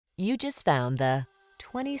You just found the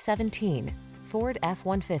 2017 Ford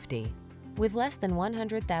F-150. With less than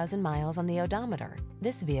 100,000 miles on the odometer,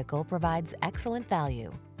 this vehicle provides excellent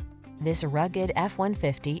value. This rugged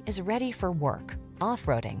F-150 is ready for work,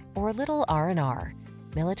 off-roading, or a little R&R.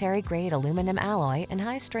 Military-grade aluminum alloy and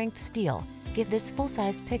high-strength steel give this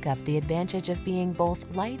full-size pickup the advantage of being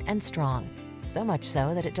both light and strong, so much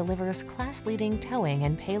so that it delivers class-leading towing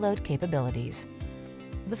and payload capabilities.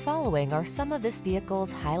 The following are some of this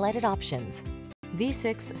vehicle's highlighted options: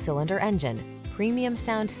 V6 cylinder engine, premium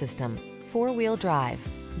sound system, 4-wheel drive,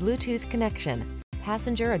 Bluetooth connection,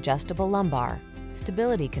 passenger adjustable lumbar,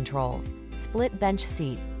 stability control, split bench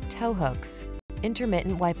seat, tow hooks,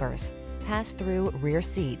 intermittent wipers, pass-through rear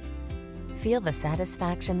seat. Feel the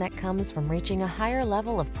satisfaction that comes from reaching a higher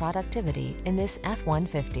level of productivity in this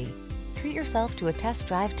F-150. Treat yourself to a test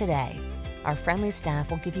drive today. Our friendly staff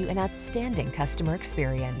will give you an outstanding customer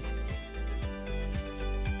experience.